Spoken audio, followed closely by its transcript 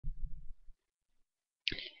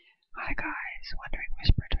Hi guys, Wandering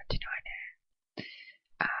Whisperer 29 here.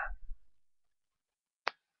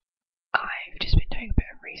 I've just been doing a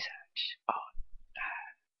bit of research on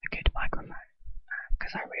a good microphone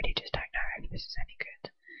because I really just don't know if this is any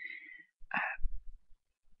good.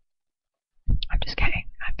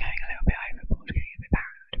 I'm going a little bit overboard, getting a bit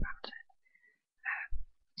paranoid about it.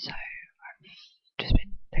 So I've just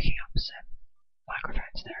been looking up some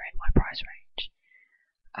microphones that are in my price range,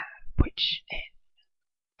 which in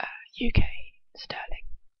UK sterling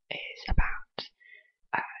is about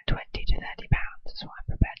 £20 to £30 is what I'm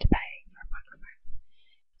prepared to pay for a microphone.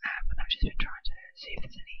 And I've just been trying to see if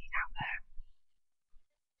there's any out there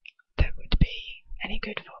that would be any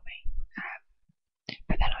good for me.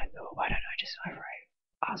 But then I thought, why don't I just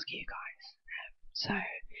ask you guys? So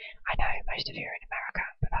I know most of you are in America,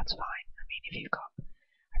 but that's fine. I mean, if you've got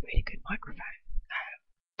a really good microphone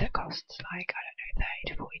that costs like, I don't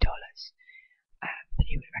know, $30 to $40 that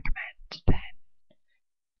you would recommend, then,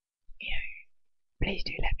 you know, please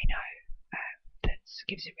do let me know. That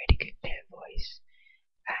gives a really good clear voice.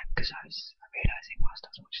 Because I was realising whilst I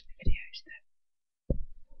was watching the videos that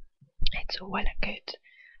it's all well and good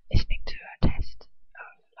listening to a test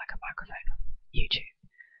of like a microphone on YouTube,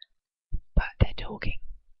 but they're talking,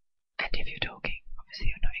 and if you're talking, obviously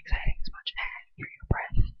you're not exhaling as much air through your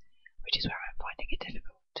breath, which is where I'm finding it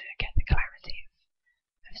difficult to get the clarity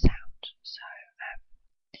of sound. So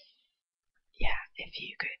yeah, if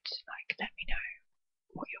you could like let me know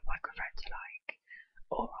what your microphones are like,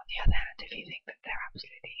 or on the other hand, if you think that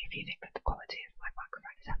the quality of my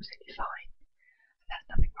microphone is absolutely fine, and there's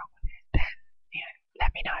nothing wrong with it, then, you know,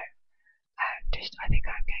 let me know. I think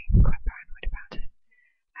I'm getting quite paranoid about it.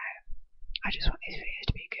 I just want these videos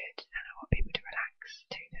to be good, and I want people to relax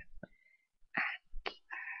to them, and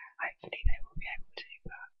hopefully they will be able to,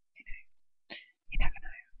 but, you know, you never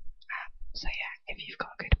know. So yeah, if you've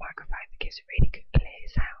got a good microphone that gives a really good clear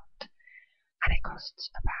sound, and it costs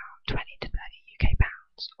about 20 to 30 UK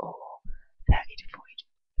pounds, or 30 to 40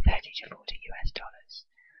 US dollars,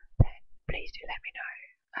 then please do let me know.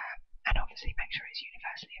 And obviously make sure it's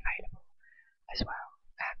universally available as well.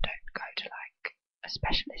 Don't go to like a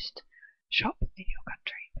specialist shop in your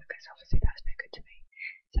country, because obviously that's no good to me.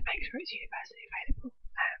 So make sure it's universally available.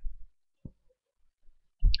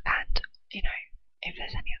 And, you know, if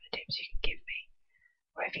there's any other tips you can give me,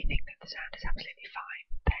 or if you think that the sound is absolutely fine,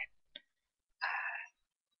 then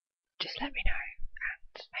just let me know,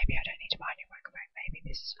 and maybe I don't need to buy a new microphone, maybe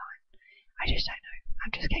this is fine. I just don't know. I'm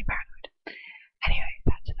just getting paranoid.